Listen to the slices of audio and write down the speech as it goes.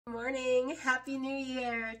Good morning. Happy New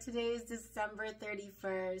Year. Today is December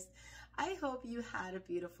 31st. I hope you had a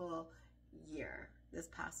beautiful year this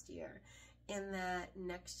past year and that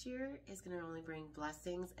next year is going to only bring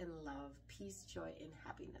blessings and love, peace, joy, and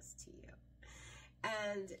happiness to you.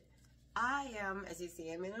 And I am, as you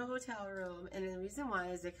see, I'm in a hotel room, and the reason why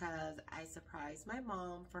is because I surprised my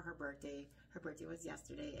mom for her birthday. Her birthday was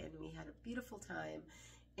yesterday, and we had a beautiful time.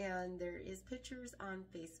 And there is pictures on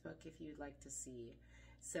Facebook if you'd like to see.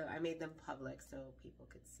 So I made them public so people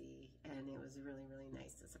could see, and it was really, really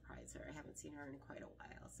nice to surprise her. I haven't seen her in quite a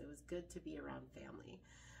while, so it was good to be around family.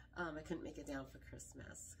 I couldn't make it down for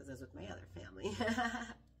Christmas because I was with my other family.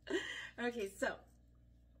 Okay, so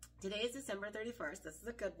today is December 31st. This is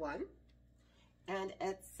a good one. And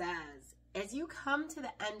it says, as you come to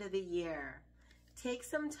the end of the year, take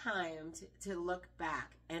some time to look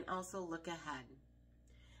back and also look ahead.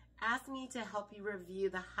 Ask me to help you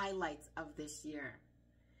review the highlights of this year.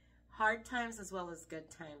 Hard times as well as good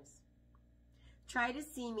times. Try to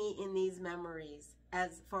see me in these memories,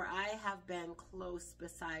 for I have been close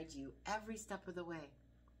beside you every step of the way.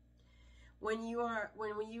 When you were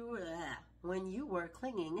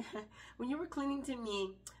clinging to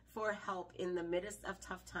me for help in the midst of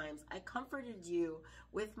tough times, I comforted you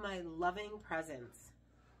with my loving presence.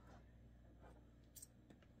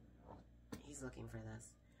 He's looking for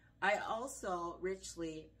this. I also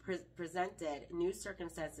richly presented new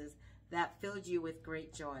circumstances that filled you with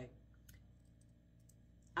great joy.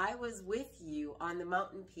 I was with you on the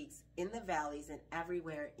mountain peaks, in the valleys, and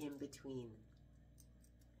everywhere in between.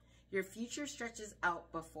 Your future stretches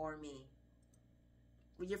out before me.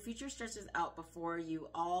 Your future stretches out before you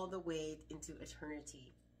all the way into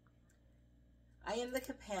eternity. I am the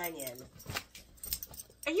companion.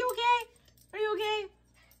 Are you okay? Are you okay?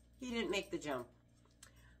 He didn't make the jump.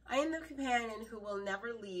 I am the companion who will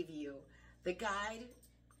never leave you, the guide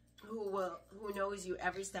who knows you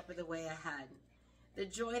every step of the way ahead. The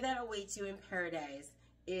joy that awaits you in paradise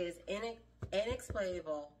is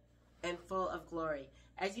inexplainable and full of glory.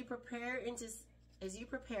 As you prepare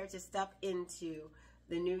to step into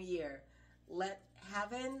the new year, let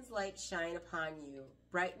heaven's light shine upon you,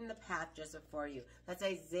 brighten the path just before you. That's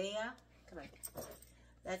Isaiah. Come on.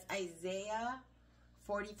 That's Isaiah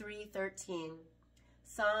 43:13.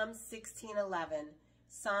 Psalms 16:11,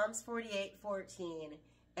 Psalms 48:14,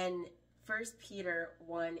 and 1 Peter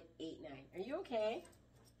 1:8-9. Are you okay?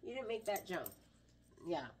 You didn't make that jump.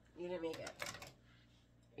 Yeah, you didn't make it.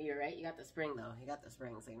 You're right. You got the spring though. You got the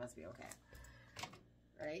spring, so you must be okay.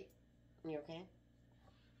 Right? You okay?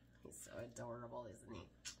 He's so adorable, isn't he?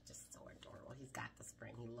 Just so adorable. He's got the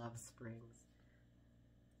spring. He loves springs.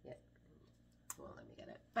 Yeah. Well, let me get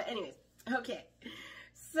it. But anyways, okay.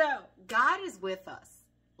 So God is with us.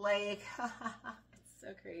 Like, it's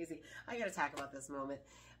so crazy. I got to talk about this moment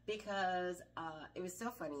because it was so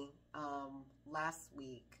funny. Last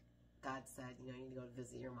week, God said, you need to go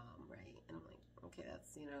visit your mom, right? And I'm like, okay,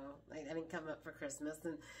 that's, like, I didn't come up for Christmas.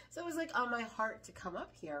 And so it was like on my heart to come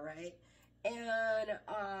up here, right? And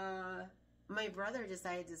my brother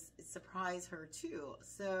decided to surprise her too.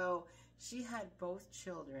 So she had both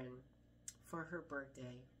children for her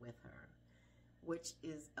birthday with her, which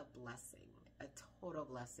is a blessing, a total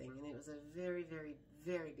blessing. And it was a very, very,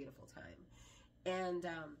 very beautiful time. And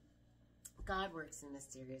God works in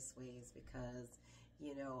mysterious ways because,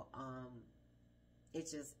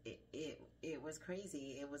 it was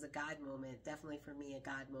crazy. It was a God moment, definitely for me, a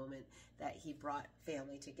God moment that he brought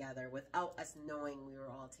family together without us knowing we were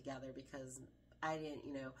all together, because I didn't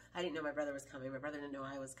know my brother was coming. My brother didn't know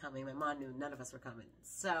I was coming. My mom knew none of us were coming.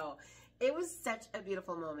 So it was such a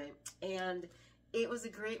beautiful moment. And it was a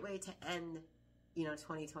great way to end,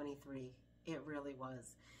 2023. It really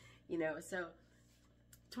was, so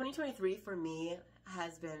 2023 for me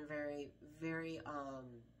has been very, very,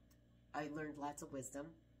 I learned lots of wisdom,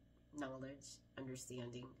 knowledge,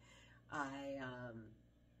 understanding. I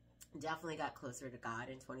definitely got closer to God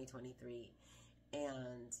in 2023.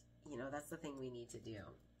 And, that's the thing we need to do,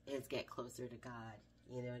 is get closer to God.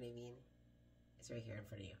 You know what I mean? It's right here in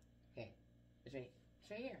front of you. Okay. It's right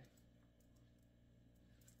here.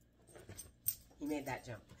 He made that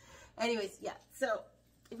jump. Anyways, yeah. So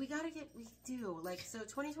we got to so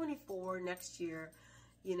 2024 next year,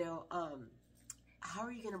 how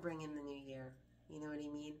are you going to bring in the new year? You know what I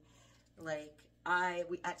mean? Like,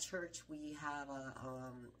 at church, we have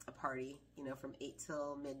a party, from 8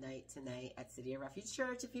 till midnight tonight at City of Refuge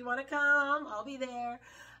Church. If you want to come, I'll be there.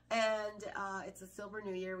 And it's a Silver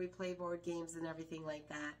New Year. We play board games and everything like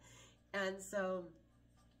that. And so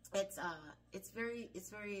it's very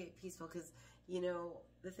peaceful because,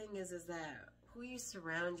 the thing is that who you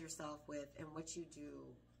surround yourself with and what you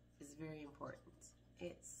do is very important.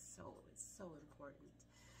 It's so important.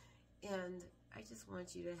 And I just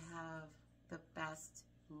want you to have the best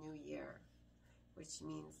new year, which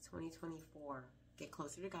means 2024. Get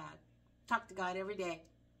closer to God. Talk to God every day,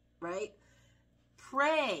 right?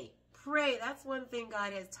 Pray. Pray. That's one thing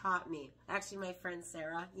God has taught me. Actually, my friend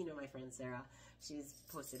Sarah, you know my friend Sarah, she's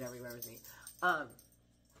posted everywhere with me.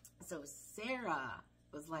 So Sarah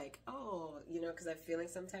was like, oh, you know, because I'm feeling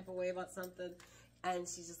some type of way about something. And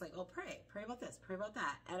she's just like, oh, pray about this, pray about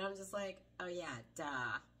that. And I'm just like, oh yeah,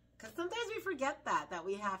 duh. Because sometimes we forget that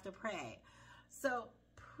we have to pray. So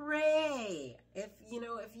pray. If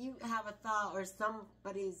you have a thought or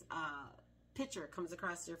somebody's picture comes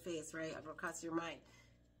across your face, right, or across your mind,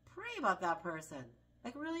 pray about that person.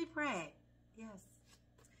 Like, really pray. Yes.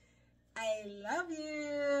 I love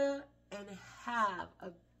you. And have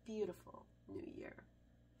a beautiful new year.